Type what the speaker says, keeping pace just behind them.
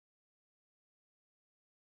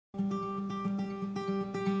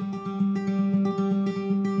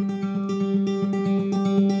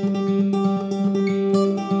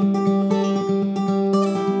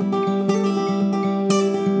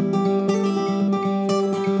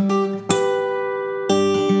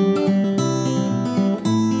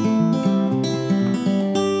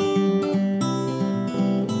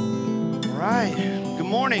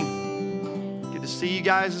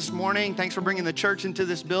guys this morning. Thanks for bringing the church into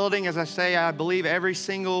this building. As I say, I believe every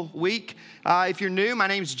single week. If you're new, my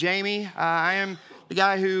name's Jamie. I am the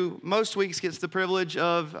guy who most weeks gets the privilege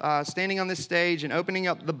of standing on this stage and opening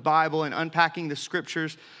up the Bible and unpacking the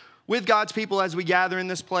scriptures with God's people as we gather in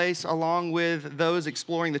this place, along with those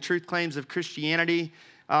exploring the truth claims of Christianity.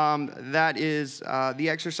 That is the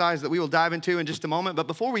exercise that we will dive into in just a moment. But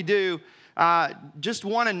before we do, just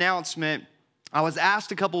one announcement. I was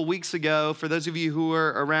asked a couple of weeks ago, for those of you who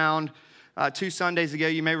were around 2 Sundays ago,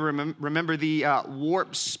 you may remember the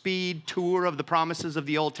Warp Speed tour of the promises of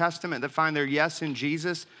the Old Testament that find their yes in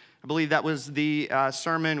Jesus. I believe that was the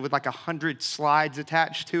sermon with like 100 slides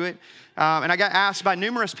attached to it. And I got asked by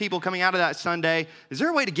numerous people coming out of that Sunday, is there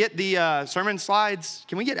a way to get the sermon slides?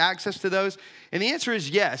 Can we get access to those? And the answer is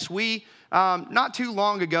yes. We, not too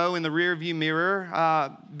long ago in the rearview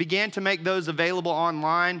mirror, began to make those available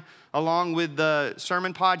online along with the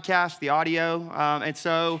sermon podcast, the audio. And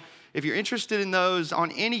so if you're interested in those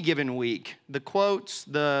on any given week, the quotes,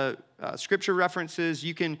 the scripture references,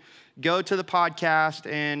 you can go to the podcast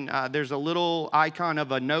and there's a little icon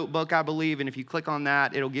of a notebook, I believe. And if you click on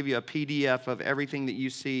that, it'll give you a PDF of everything that you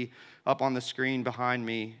see up on the screen behind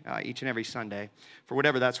me each and every Sunday, for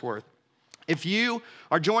whatever that's worth. If you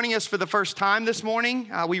are joining us for the first time this morning,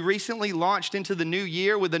 we recently launched into the new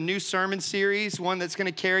year with a new sermon series, one that's going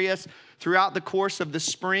to carry us throughout the course of the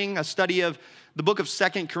spring, a study of the book of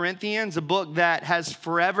 2 Corinthians, a book that has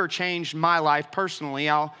forever changed my life personally.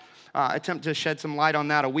 I'll attempt to shed some light on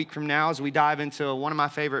that a week from now as we dive into one of my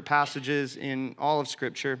favorite passages in all of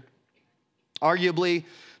Scripture. Arguably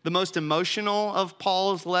the most emotional of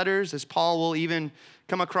Paul's letters, as Paul will even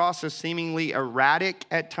come across as seemingly erratic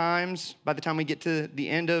at times. By the time we get to the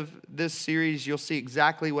end of this series, you'll see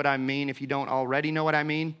exactly what I mean if you don't already know what I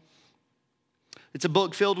mean. It's a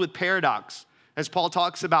book filled with paradox, as Paul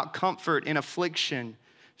talks about comfort in affliction,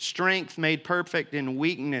 strength made perfect in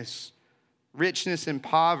weakness, richness in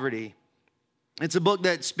poverty. It's a book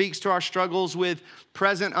that speaks to our struggles with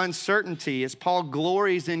present uncertainty, as Paul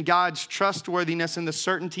glories in God's trustworthiness and the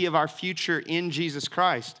certainty of our future in Jesus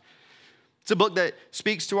Christ. It's a book that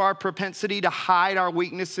speaks to our propensity to hide our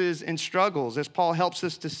weaknesses and struggles, as Paul helps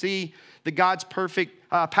us to see that God's perfect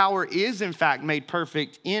power is in fact made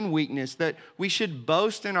perfect in weakness, that we should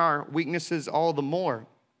boast in our weaknesses all the more.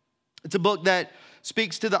 It's a book that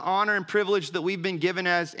speaks to the honor and privilege that we've been given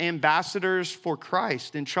as ambassadors for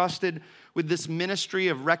Christ, entrusted with this ministry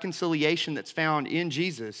of reconciliation that's found in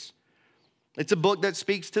Jesus. It's a book that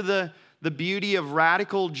speaks to the beauty of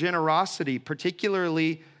radical generosity,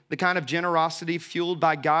 particularly the kind of generosity fueled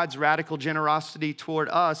by God's radical generosity toward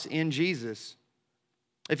us in Jesus.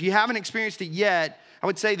 If you haven't experienced it yet, I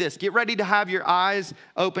would say this: get ready to have your eyes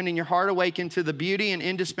open and your heart awakened to the beauty and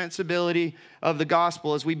indispensability of the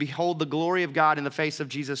gospel as we behold the glory of God in the face of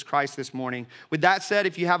Jesus Christ this morning. With that said,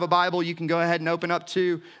 if you have a Bible, you can go ahead and open up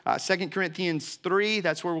to 2 Corinthians 3.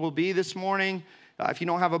 That's where we'll be this morning. If you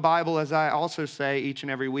don't have a Bible, as I also say each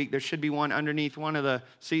and every week, there should be one underneath one of the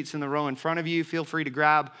seats in the row in front of you. Feel free to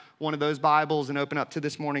grab one of those Bibles and open up to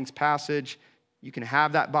this morning's passage. You can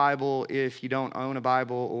have that Bible if you don't own a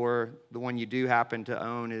Bible, or the one you do happen to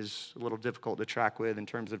own is a little difficult to track with in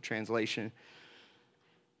terms of translation.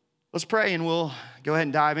 Let's pray and we'll go ahead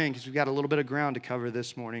and dive in because we've got a little bit of ground to cover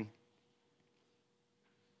this morning.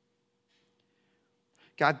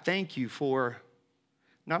 God, thank you for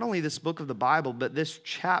not only this book of the Bible, but this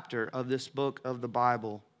chapter of this book of the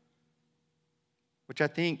Bible, which I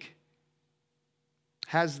think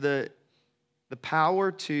has the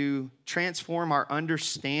power to transform our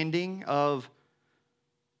understanding of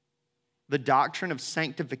the doctrine of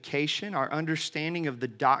sanctification, our understanding of the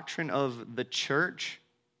doctrine of the church,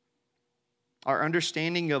 our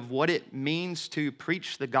understanding of what it means to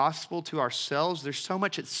preach the gospel to ourselves. There's so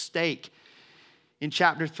much at stake in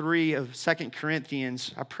chapter 3 of 2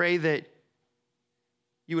 Corinthians. I pray that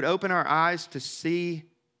you would open our eyes to see,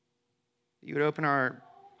 you would open our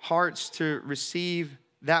hearts to receive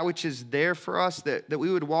that which is there for us, that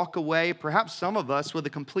we would walk away, perhaps some of us, with a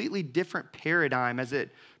completely different paradigm as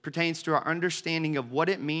it pertains to our understanding of what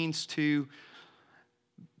it means to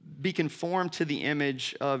be conformed to the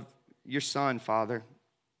image of your Son, Father,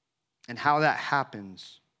 and how that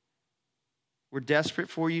happens. We're desperate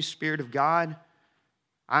for you, Spirit of God.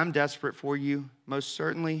 I'm desperate for you, most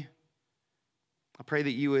certainly. I pray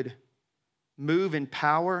that you would move in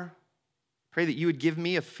power. Pray that you would give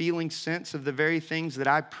me a feeling sense of the very things that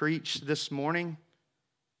I preached this morning.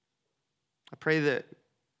 I pray that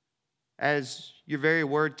as your very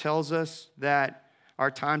word tells us, that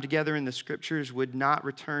our time together in the scriptures would not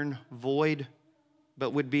return void,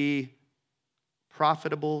 but would be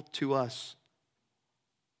profitable to us.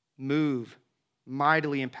 move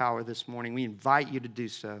mightily in power this morning. We invite you to do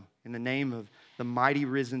so. In the name of the mighty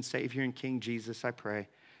risen Savior and King Jesus, I pray.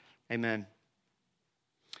 Amen.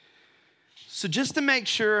 So just to make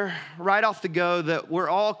sure right off the go that we're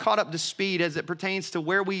all caught up to speed as it pertains to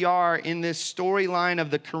where we are in this storyline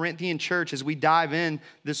of the Corinthian church as we dive in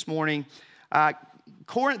this morning.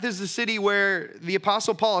 Corinth is the city where the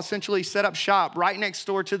Apostle Paul essentially set up shop right next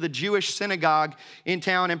door to the Jewish synagogue in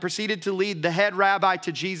town and proceeded to lead the head rabbi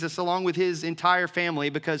to Jesus along with his entire family,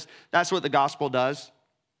 because that's what the gospel does.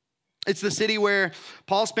 It's the city where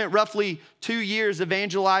Paul spent roughly 2 years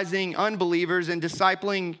evangelizing unbelievers and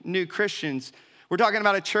discipling new Christians. We're talking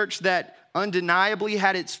about a church that undeniably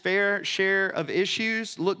had its fair share of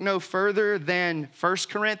issues. Look no further than 1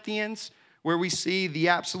 Corinthians, where we see the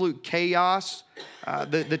absolute chaos,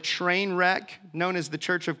 the train wreck known as the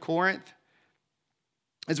Church of Corinth.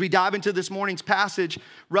 As we dive into this morning's passage,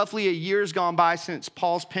 roughly a year's gone by since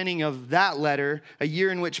Paul's penning of that letter, a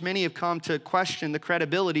year in which many have come to question the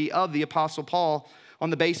credibility of the Apostle Paul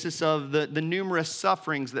on the basis of the numerous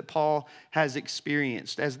sufferings that Paul has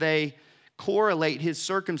experienced, as they correlate his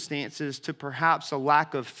circumstances to perhaps a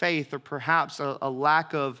lack of faith or perhaps a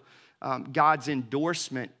lack of God's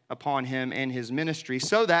endorsement upon him and his ministry.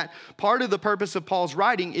 So that part of the purpose of Paul's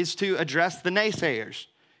writing is to address the naysayers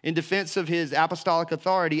in defense of his apostolic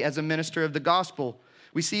authority as a minister of the gospel.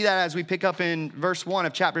 We see that as we pick up in verse 1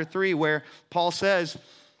 of chapter 3, where Paul says,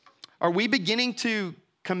 "Are we beginning to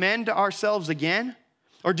commend ourselves again?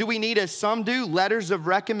 Or do we need, as some do, letters of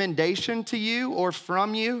recommendation to you or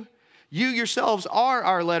from you? You yourselves are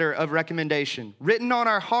our letter of recommendation, written on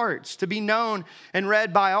our hearts to be known and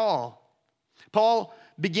read by all." Paul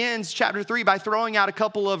begins chapter 3 by throwing out a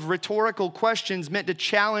couple of rhetorical questions meant to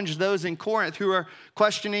challenge those in Corinth who are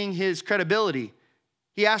questioning his credibility.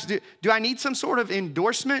 He asks, do I need some sort of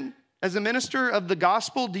endorsement as a minister of the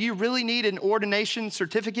gospel? Do you really need an ordination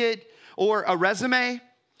certificate or a resume?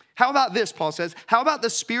 How about this, Paul says? How about the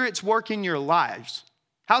Spirit's work in your lives?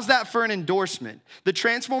 How's that for an endorsement? The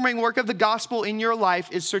transforming work of the gospel in your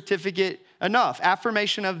life is certificate enough,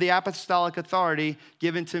 affirmation of the apostolic authority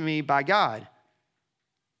given to me by God.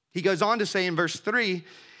 He goes on to say in verse 3,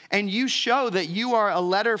 "And you show that you are a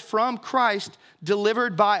letter from Christ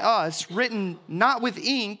delivered by us, written not with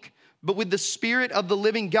ink, but with the Spirit of the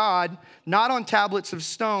living God, not on tablets of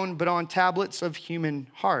stone, but on tablets of human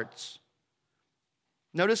hearts."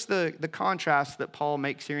 Notice the contrast that Paul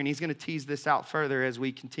makes here, and he's going to tease this out further as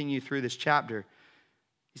we continue through this chapter.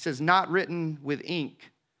 He says, not written with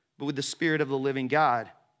ink, but with the Spirit of the living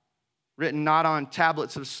God. Written not on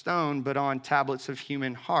tablets of stone, but on tablets of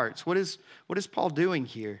human hearts. What is Paul doing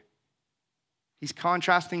here? He's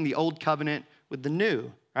contrasting the old covenant with the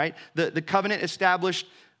new, right? The covenant established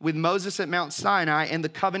with Moses at Mount Sinai and the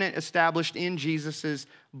covenant established in Jesus'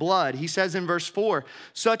 blood. He says in verse 4,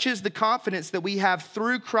 "Such is the confidence that we have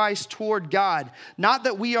through Christ toward God, not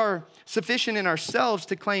that we are sufficient in ourselves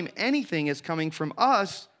to claim anything as coming from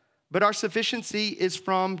us, but our sufficiency is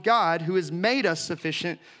from God, who has made us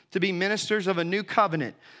sufficient to be ministers of a new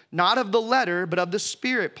covenant, not of the letter, but of the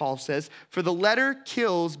Spirit," Paul says. "For the letter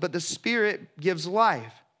kills, but the Spirit gives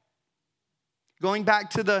life." Going back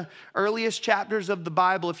to the earliest chapters of the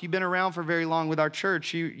Bible, if you've been around for very long with our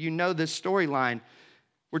church, you know this storyline.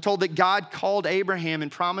 We're told that God called Abraham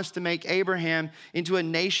and promised to make Abraham into a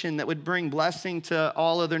nation that would bring blessing to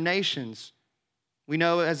all other nations. We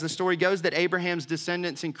know, as the story goes, that Abraham's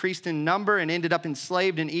descendants increased in number and ended up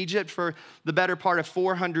enslaved in Egypt for the better part of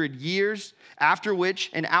 400 years, after which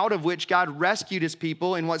and out of which God rescued his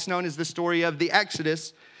people in what's known as the story of the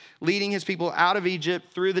Exodus, leading his people out of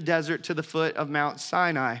Egypt through the desert to the foot of Mount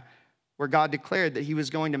Sinai, where God declared that he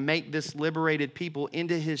was going to make this liberated people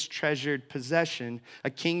into his treasured possession,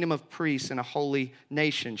 a kingdom of priests and a holy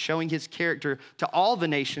nation, showing his character to all the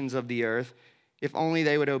nations of the earth, if only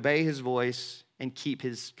they would obey his voice and keep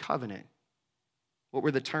his covenant. What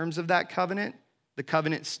were the terms of that covenant? The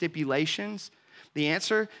covenant stipulations? The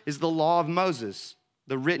answer is the law of Moses,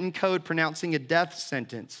 the written code pronouncing a death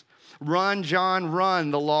sentence. "Run, John, run,"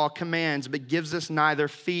 the law commands, but gives us neither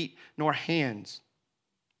feet nor hands.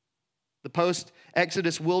 The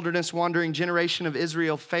post-Exodus wilderness wandering generation of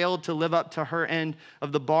Israel failed to live up to her end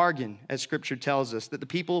of the bargain, as Scripture tells us, that the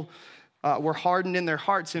people were hardened in their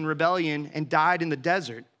hearts in rebellion and died in the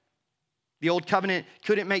desert. The old covenant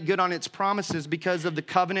couldn't make good on its promises because of the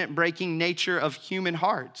covenant-breaking nature of human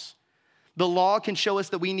hearts. The law can show us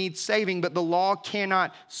that we need saving, but the law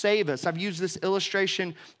cannot save us. I've used this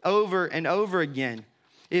illustration over and over again.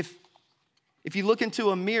 If If you look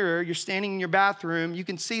into a mirror, you're standing in your bathroom, you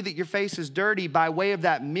can see that your face is dirty by way of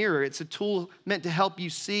that mirror. It's a tool meant to help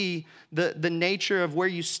you see the nature of where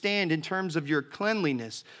you stand in terms of your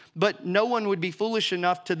cleanliness. But no one would be foolish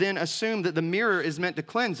enough to then assume that the mirror is meant to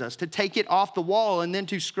cleanse us, to take it off the wall and then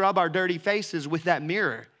to scrub our dirty faces with that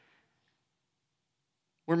mirror.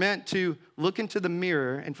 We're meant to look into the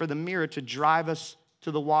mirror and for the mirror to drive us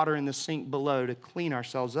to the water in the sink below to clean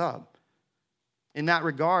ourselves up. In that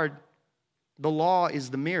regard, the law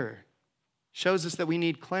is the mirror. It shows us that we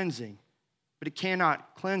need cleansing, but it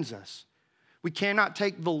cannot cleanse us. We cannot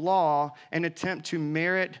take the law and attempt to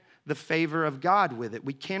merit the favor of God with it.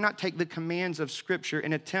 We cannot take the commands of Scripture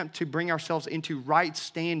and attempt to bring ourselves into right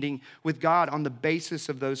standing with God on the basis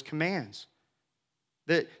of those commands.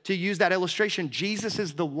 To use that illustration, Jesus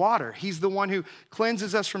is the water. He's the one who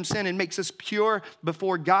cleanses us from sin and makes us pure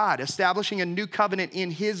before God, establishing a new covenant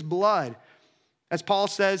in His blood. As Paul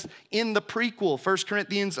says in the prequel, 1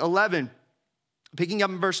 Corinthians 11, picking up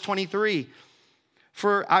in verse 23,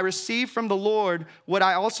 "For I received from the Lord what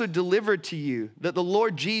I also delivered to you, that the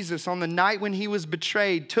Lord Jesus, on the night when He was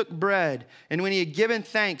betrayed, took bread, and when He had given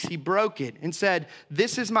thanks, He broke it and said,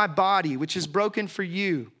 'This is my body, which is broken for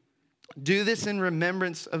you. Do this in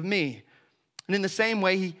remembrance of me.' And in the same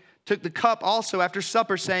way, He took the cup also after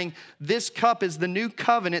supper, saying, 'This cup is the new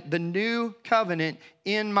covenant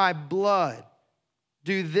in my blood.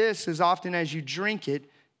 Do this as often as you drink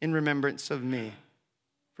it in remembrance of me.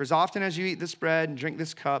 For as often as you eat this bread and drink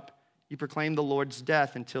this cup, you proclaim the Lord's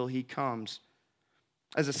death until He comes.'"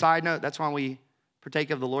 As a side note, that's why we partake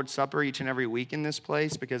of the Lord's Supper each and every week in this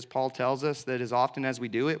place, because Paul tells us that as often as we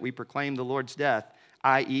do it, we proclaim the Lord's death,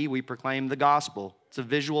 i.e., we proclaim the gospel. It's a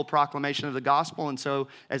visual proclamation of the gospel, and so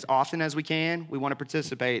as often as we can, we want to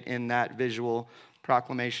participate in that visual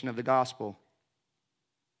proclamation of the gospel.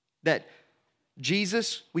 That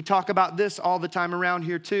Jesus, we talk about this all the time around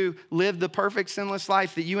here too, lived the perfect sinless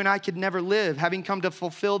life that you and I could never live, having come to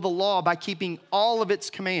fulfill the law by keeping all of its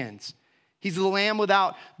commands. He's the Lamb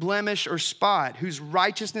without blemish or spot, whose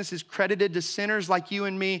righteousness is credited to sinners like you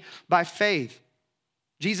and me by faith.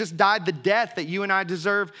 Jesus died the death that you and I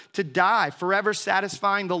deserve to die, forever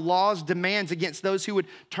satisfying the law's demands against those who would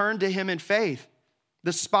turn to Him in faith.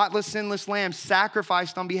 The spotless, sinless Lamb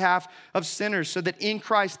sacrificed on behalf of sinners so that in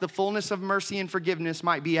Christ the fullness of mercy and forgiveness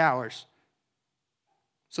might be ours.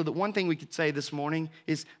 So that one thing we could say this morning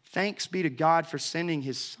is thanks be to God for sending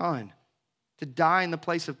His Son to die in the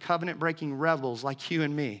place of covenant-breaking rebels like you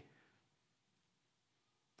and me.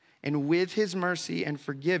 And with His mercy and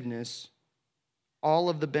forgiveness, all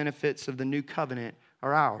of the benefits of the new covenant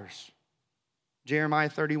are ours. Jeremiah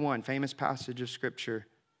 31, famous passage of Scripture.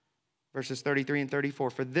 Verses 33 and 34,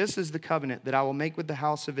 "For this is the covenant that I will make with the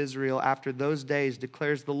house of Israel after those days,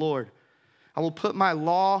 declares the Lord. I will put my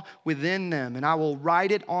law within them, and I will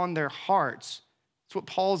write it on their hearts." That's what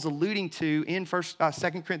Paul's alluding to in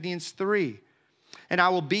 2 Corinthians 3. "And I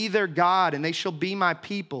will be their God, and they shall be my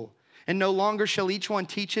people. And no longer shall each one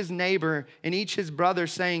teach his neighbor and each his brother,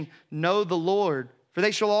 saying, 'Know the Lord,' for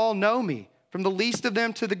they shall all know me, from the least of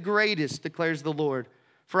them to the greatest, declares the Lord.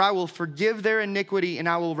 For I will forgive their iniquity, and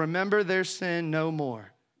I will remember their sin no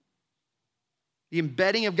more." The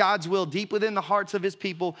embedding of God's will deep within the hearts of His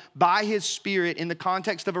people by His Spirit in the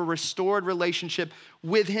context of a restored relationship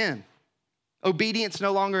with Him. Obedience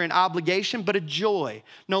no longer an obligation, but a joy.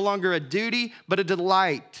 No longer a duty, but a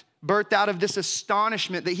delight. Birthed out of this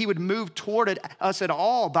astonishment that He would move toward us at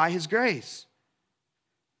all by His grace.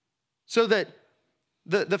 So that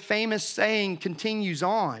the famous saying continues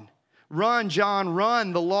on. "Run, John,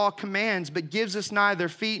 run, the law commands, but gives us neither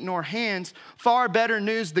feet nor hands. Far better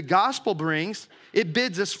news the gospel brings. It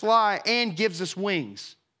bids us fly and gives us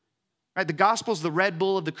wings." Right? The gospel's the Red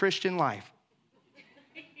Bull of the Christian life.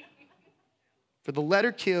 "For the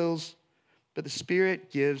letter kills, but the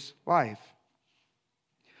Spirit gives life."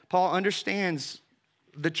 Paul understands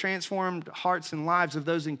the transformed hearts and lives of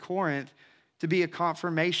those in Corinth to be a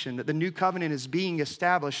confirmation that the new covenant is being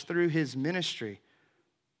established through his ministry.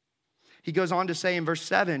 He goes on to say in verse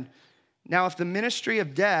 7, "Now if the ministry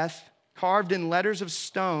of death, carved in letters of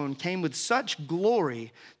stone, came with such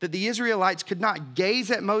glory that the Israelites could not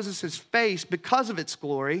gaze at Moses' face because of its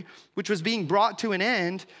glory, which was being brought to an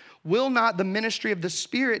end, will not the ministry of the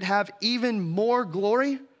Spirit have even more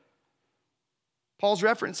glory?" Paul's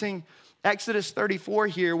referencing Exodus 34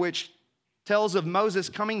 here, which tells of Moses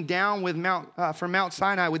coming down from Mount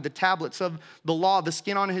Sinai with the tablets of the law, the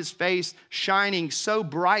skin on his face shining so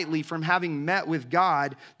brightly from having met with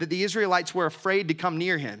God that the Israelites were afraid to come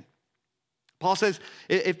near him. Paul says,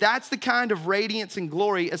 if that's the kind of radiance and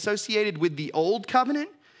glory associated with the old covenant,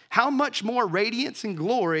 how much more radiance and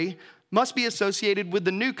glory must be associated with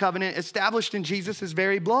the new covenant established in Jesus'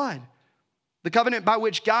 very blood. The covenant by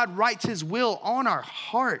which God writes his will on our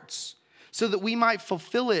hearts so that we might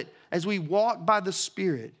fulfill it as we walk by the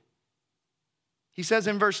Spirit. He says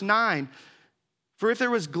in verse 9, "For if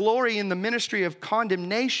there was glory in the ministry of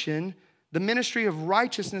condemnation, the ministry of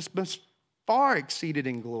righteousness must far exceeded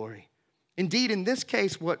in glory. Indeed, in this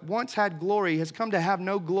case, what once had glory has come to have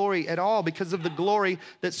no glory at all because of the glory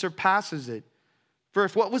that surpasses it. For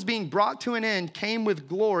if what was being brought to an end came with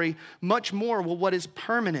glory, much more will what is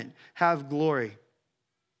permanent have glory."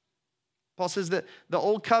 Paul says that the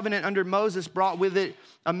old covenant under Moses brought with it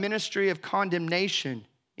a ministry of condemnation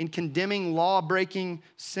in condemning law-breaking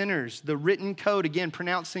sinners. The written code, again,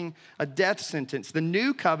 pronouncing a death sentence. The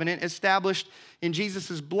new covenant established in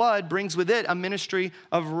Jesus' blood brings with it a ministry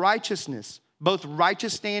of righteousness, both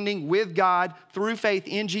righteous standing with God through faith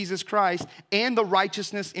in Jesus Christ and the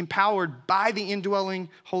righteousness empowered by the indwelling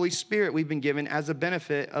Holy Spirit we've been given as a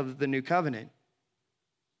benefit of the new covenant.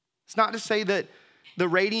 It's not to say that the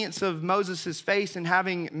radiance of Moses' face and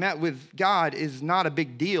having met with God is not a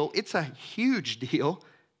big deal. It's a huge deal.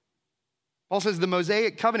 Paul says the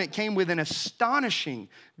Mosaic covenant came with an astonishing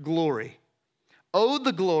glory. Oh,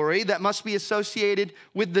 the glory that must be associated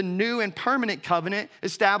with the new and permanent covenant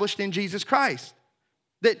established in Jesus Christ.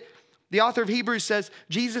 That the author of Hebrews says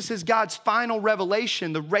Jesus is God's final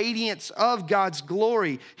revelation, the radiance of God's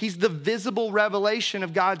glory. He's the visible revelation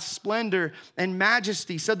of God's splendor and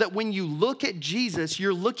majesty, so that when you look at Jesus,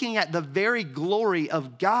 you're looking at the very glory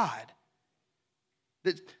of God.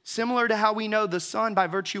 That similar to how we know the sun by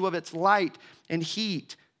virtue of its light and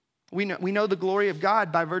heat, we know the glory of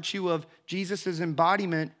God by virtue of Jesus'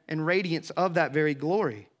 embodiment and radiance of that very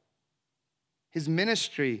glory. His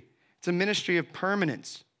ministry, it's a ministry of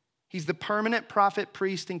permanence. He's the permanent prophet,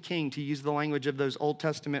 priest, and king, to use the language of those Old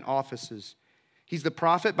Testament offices. He's the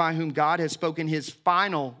prophet by whom God has spoken his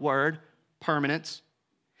final word, permanence.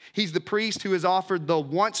 He's the priest who has offered the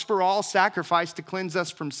once-for-all sacrifice to cleanse us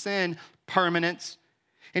from sin, permanence.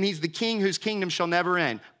 And he's the king whose kingdom shall never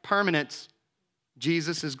end, permanence.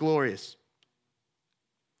 Jesus is glorious.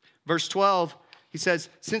 Verse 12, he says,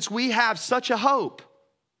 "Since we have such a hope,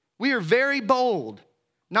 we are very bold,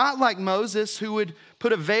 not like Moses, who would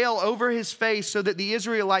put a veil over his face so that the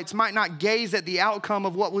Israelites might not gaze at the outcome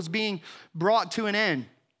of what was being brought to an end."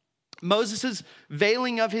 Moses'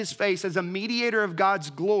 veiling of his face as a mediator of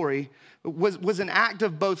God's glory was an act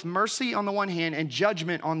of both mercy on the one hand and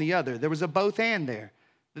judgment on the other. There was a both and there.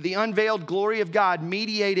 The unveiled glory of God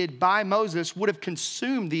mediated by Moses would have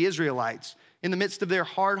consumed the Israelites in the midst of their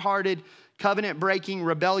hard-hearted, covenant-breaking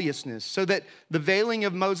rebelliousness, so that the veiling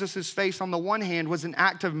of Moses' face on the one hand was an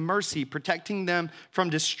act of mercy, protecting them from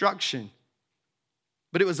destruction.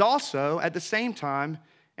 But it was also, at the same time,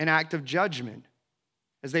 an act of judgment,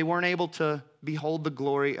 as they weren't able to behold the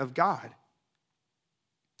glory of God.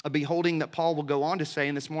 A beholding that Paul will go on to say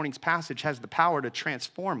in this morning's passage has the power to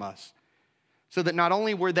transform us. So that not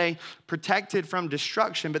only were they protected from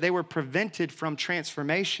destruction, but they were prevented from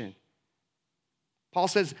transformation. Paul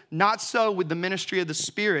says, not so with the ministry of the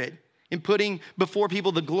Spirit, in putting before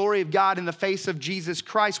people the glory of God in the face of Jesus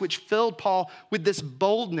Christ, which filled Paul with this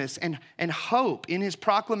boldness and hope in his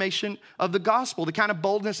proclamation of the gospel, the kind of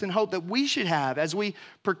boldness and hope that we should have as we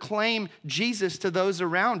proclaim Jesus to those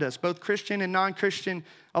around us, both Christian and non-Christian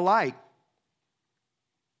alike.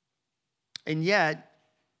 And yet,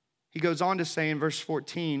 he goes on to say in verse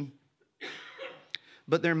 14,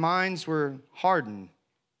 "But their minds were hardened.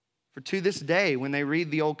 For to this day, when they read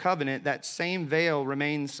the old covenant, that same veil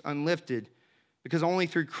remains unlifted, because only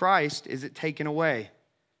through Christ is it taken away.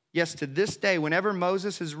 Yes, to this day, whenever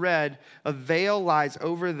Moses is read, a veil lies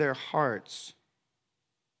over their hearts."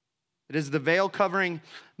 It is the veil covering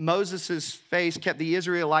Moses' face kept the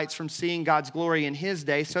Israelites from seeing God's glory in his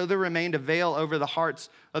day, so there remained a veil over the hearts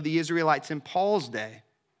of the Israelites in Paul's day.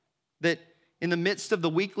 That in the midst of the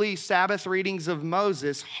weekly Sabbath readings of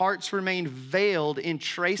Moses, hearts remained veiled in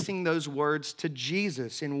tracing those words to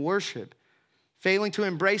Jesus in worship, failing to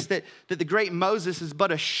embrace that the great Moses is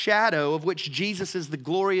but a shadow of which Jesus is the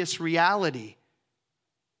glorious reality.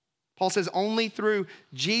 Paul says only through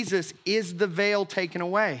Jesus is the veil taken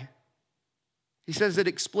away. He says it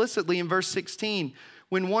explicitly in verse 16,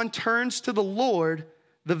 "When one turns to the Lord,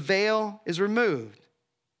 the veil is removed."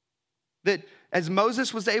 That as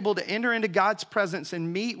Moses was able to enter into God's presence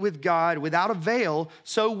and meet with God without a veil,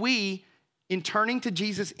 so we, in turning to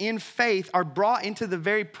Jesus in faith, are brought into the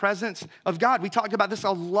very presence of God. We talked about this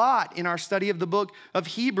a lot in our study of the book of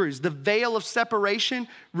Hebrews. The veil of separation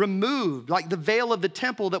removed, like the veil of the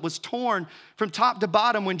temple that was torn from top to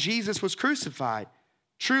bottom when Jesus was crucified.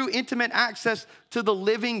 true intimate access to the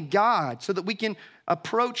living God so that we can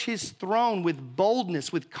approach his throne with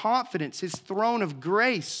boldness, with confidence, his throne of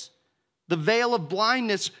grace. The veil of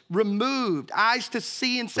blindness removed, eyes to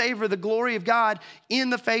see and savor the glory of God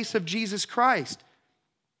in the face of Jesus Christ.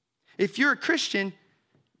 If you're a Christian,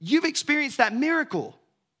 you've experienced that miracle,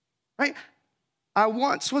 right? I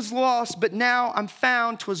once was lost, but now I'm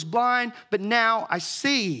found. 'Twas blind, but now I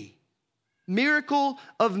see. Miracle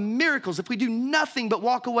of miracles. If we do nothing but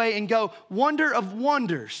walk away and go, wonder of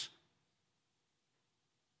wonders.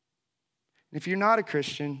 And if you're not a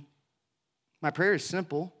Christian, my prayer is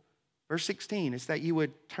simple. Verse 16 is that you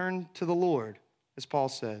would turn to the Lord, as Paul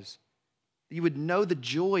says. That you would know the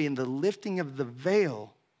joy in the lifting of the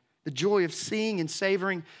veil, the joy of seeing and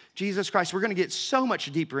savoring Jesus Christ. We're going to get so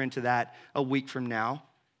much deeper into that a week from now.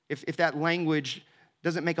 If that language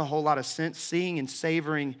doesn't make a whole lot of sense, seeing and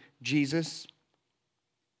savoring Jesus.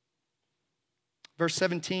 Verse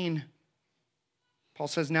 17, Paul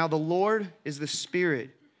says, now the Lord is the Spirit,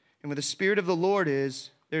 and where the Spirit of the Lord is,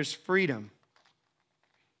 there's freedom.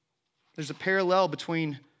 There's a parallel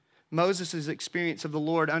between Moses' experience of the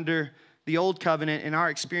Lord under the old covenant and our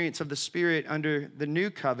experience of the Spirit under the new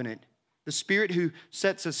covenant. The Spirit who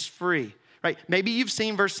sets us free. Right? Maybe you've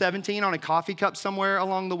seen verse 17 on a coffee cup somewhere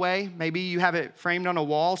along the way. Maybe you have it framed on a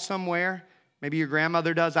wall somewhere. Maybe your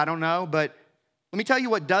grandmother does, I don't know. But let me tell you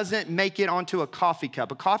what doesn't make it onto a coffee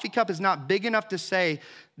cup. A coffee cup is not big enough to say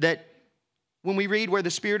that when we read where the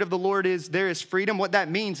Spirit of the Lord is, there is freedom. What that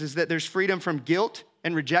means is that there's freedom from guilt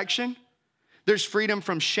and rejection. There's freedom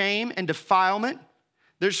from shame and defilement.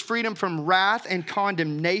 There's freedom from wrath and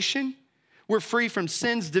condemnation. We're free from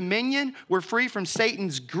sin's dominion. We're free from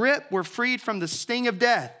Satan's grip. We're freed from the sting of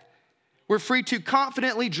death. We're free to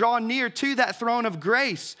confidently draw near to that throne of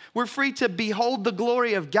grace. We're free to behold the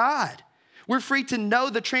glory of God. We're free to know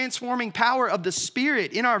the transforming power of the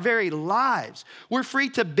Spirit in our very lives. We're free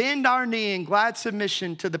to bend our knee in glad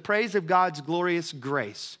submission to the praise of God's glorious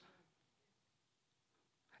grace.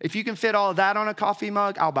 If you can fit all of that on a coffee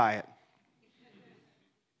mug, I'll buy it.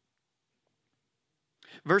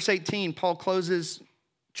 Verse 18, Paul closes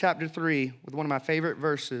chapter 3 with one of my favorite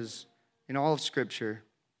verses in all of Scripture.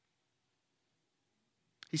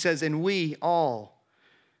 He says, and we all,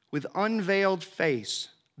 with unveiled face,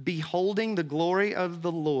 beholding the glory of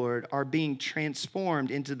the Lord, are being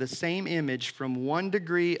transformed into the same image from one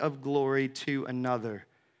degree of glory to another.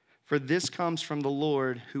 For this comes from the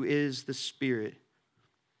Lord, who is the Spirit.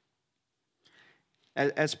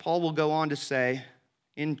 As Paul will go on to say,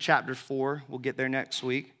 in chapter 4, we'll get there next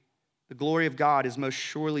week, the glory of God is most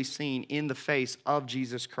surely seen in the face of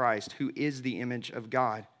Jesus Christ, who is the image of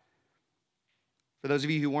God. For those of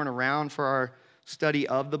you who weren't around for our study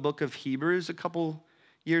of the book of Hebrews a couple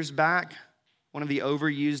years back, one of the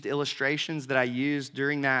overused illustrations that I used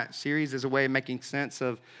during that series as a way of making sense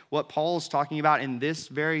of what Paul is talking about in this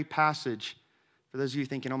very passage. For those of you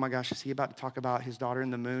thinking, oh my gosh, is he about to talk about his daughter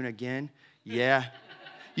in the moon again? Yeah.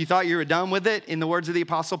 You thought you were done with it? In the words of the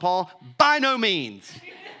Apostle Paul, by no means.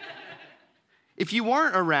 If you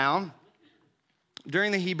weren't around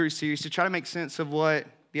during the Hebrews series to try to make sense of what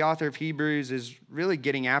the author of Hebrews is really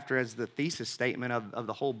getting after as the thesis statement of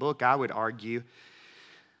the whole book, I would argue.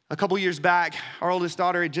 A couple years back, our oldest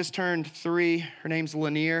daughter had just turned 3. Her name's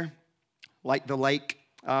Lanier, like the lake.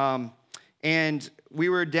 And we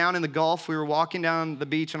were down in the Gulf. We were walking down the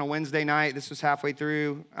beach on a Wednesday night. This was halfway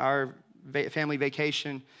through our family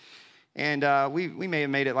vacation. And we may have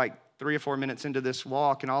made it like 3 or 4 minutes into this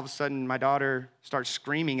walk. And all of a sudden, my daughter starts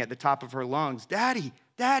screaming at the top of her lungs, Daddy,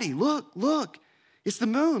 Daddy, look. It's the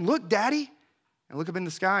moon. Look, Daddy. I look up in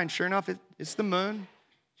the sky, and sure enough, it's the moon.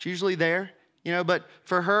 It's usually there. You know, but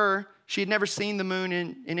for her, she had never seen the moon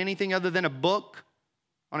in anything other than a book,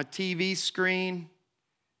 on a TV screen.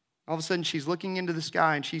 All of a sudden, she's looking into the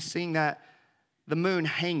sky, and she's seeing that the moon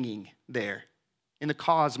hanging there in the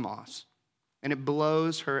cosmos. And it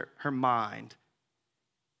blows her mind.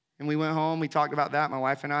 And we went home, we talked about that, my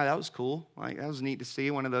wife and I. That was cool. Like, that was neat to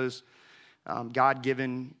see, one of those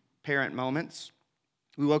God-given parent moments.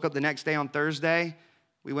 We woke up the next day on Thursday.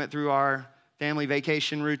 We went through our family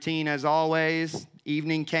vacation routine as always.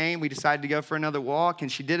 Evening came, we decided to go for another walk,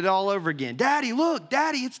 and she did it all over again. Daddy, look,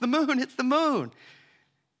 Daddy, it's the moon, it's the moon.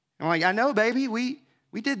 I'm like, I know, baby, we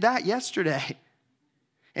did that yesterday.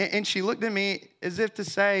 And she looked at me as if to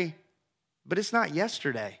say, but it's not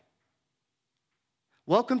yesterday.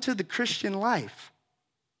 Welcome to the Christian life.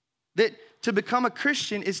 That to become a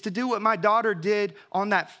Christian is to do what my daughter did on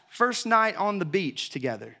that first night on the beach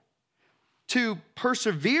together. To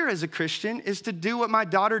persevere as a Christian is to do what my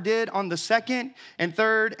daughter did on the second and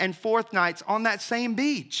third and fourth nights on that same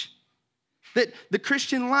beach. That the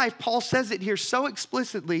Christian life, Paul says it here so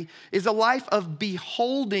explicitly, is a life of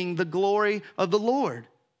beholding the glory of the Lord.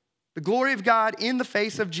 The glory of God in the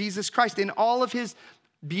face of Jesus Christ, in all of his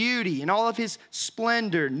beauty, in all of his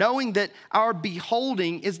splendor, knowing that our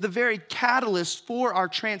beholding is the very catalyst for our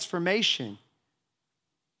transformation.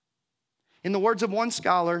 In the words of one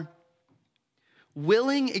scholar,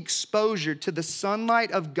 willing exposure to the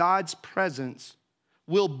sunlight of God's presence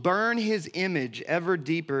will burn his image ever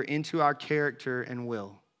deeper into our character and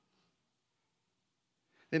will.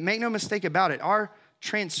 That, make no mistake about it, our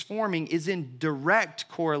transforming is in direct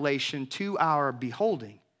correlation to our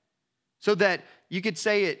beholding. So that you could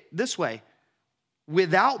say it this way: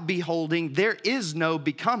 without beholding, there is no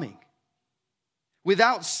becoming.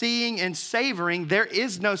 Without seeing and savoring, there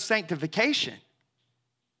is no sanctification.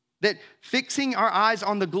 That fixing our eyes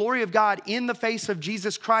on the glory of God in the face of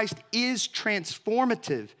Jesus Christ is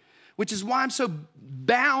transformative, which is why I'm so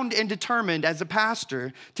bound and determined as a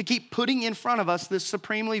pastor to keep putting in front of us this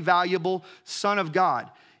supremely valuable Son of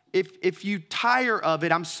God. If you tire of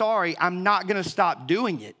it, I'm sorry, I'm not going to stop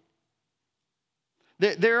doing it.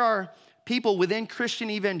 There are people within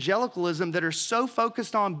Christian evangelicalism that are so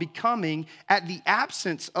focused on becoming at the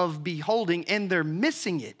absence of beholding, and they're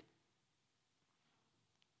missing it.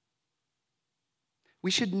 We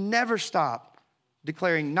should never stop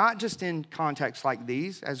declaring, not just in contexts like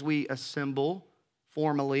these, as we assemble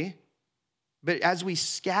formally, but as we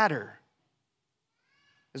scatter,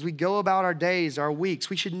 as we go about our days, our weeks.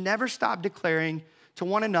 We should never stop declaring to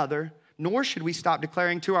one another, nor should we stop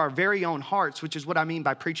declaring to our very own hearts, which is what I mean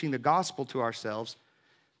by preaching the gospel to ourselves,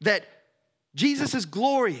 that Jesus is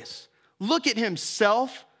glorious. Look at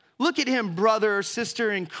himself. Look at him, brother or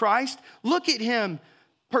sister in Christ. Look at him,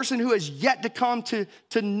 person who has yet to come to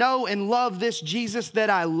know and love this Jesus that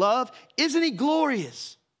I love. Isn't he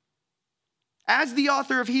glorious? As the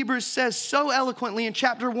author of Hebrews says so eloquently in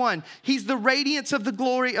chapter 1, he's the radiance of the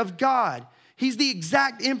glory of God. He's the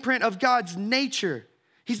exact imprint of God's nature.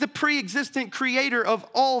 He's the pre-existent creator of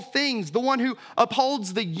all things, the one who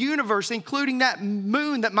upholds the universe, including that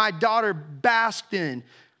moon that my daughter basked in,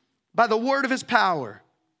 by the word of his power.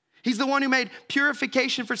 He's the one who made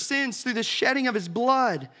purification for sins through the shedding of his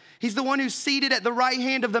blood. He's the one who's seated at the right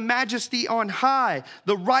hand of the majesty on high,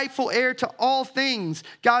 the rightful heir to all things,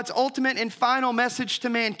 God's ultimate and final message to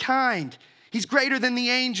mankind. He's greater than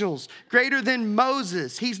the angels, greater than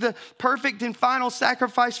Moses. He's the perfect and final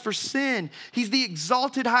sacrifice for sin. He's the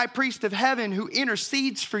exalted high priest of heaven who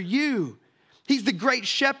intercedes for you. He's the great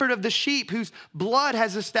shepherd of the sheep whose blood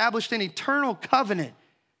has established an eternal covenant.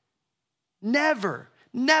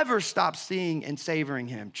 Never stop seeing and savoring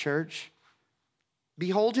him, church.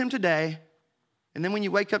 Behold him today, and then when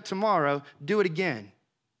you wake up tomorrow, do it again.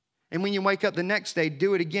 And when you wake up the next day,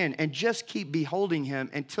 do it again. And just keep beholding him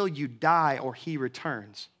until you die or he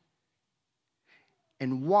returns.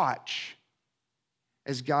 And watch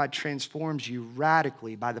as God transforms you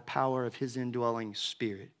radically by the power of his indwelling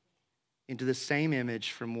spirit into the same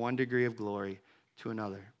image from one degree of glory to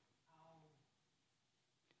another.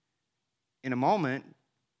 In a moment,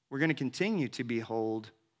 we're going to continue to behold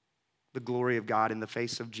the glory of God in the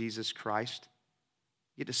face of Jesus Christ.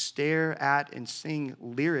 You get to stare at and sing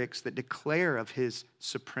lyrics that declare of his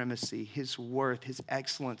supremacy, his worth, his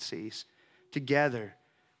excellencies, together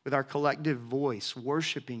with our collective voice,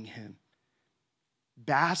 worshiping him,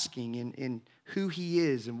 basking in who he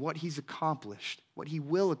is and what he's accomplished, what he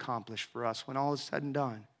will accomplish for us when all is said and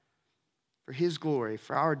done, for his glory,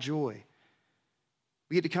 for our joy.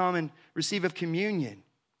 We get to come and receive of communion.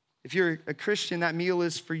 If you're a Christian, that meal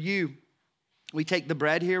is for you. We take the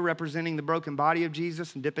bread here representing the broken body of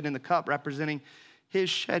Jesus and dip it in the cup representing his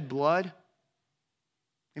shed blood.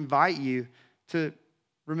 I invite you to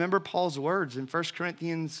remember Paul's words in 1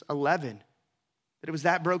 Corinthians 11, that it was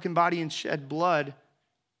that broken body and shed blood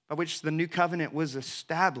by which the new covenant was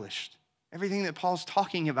established. Everything that Paul's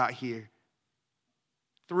talking about here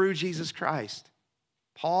through Jesus Christ.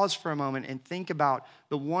 Pause for a moment and think about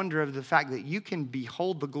the wonder of the fact that you can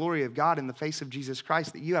behold the glory of God in the face of Jesus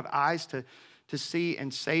Christ, that you have eyes to see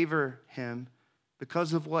and savor him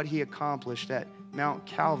because of what he accomplished at Mount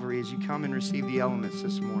Calvary as you come and receive the elements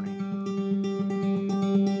this morning.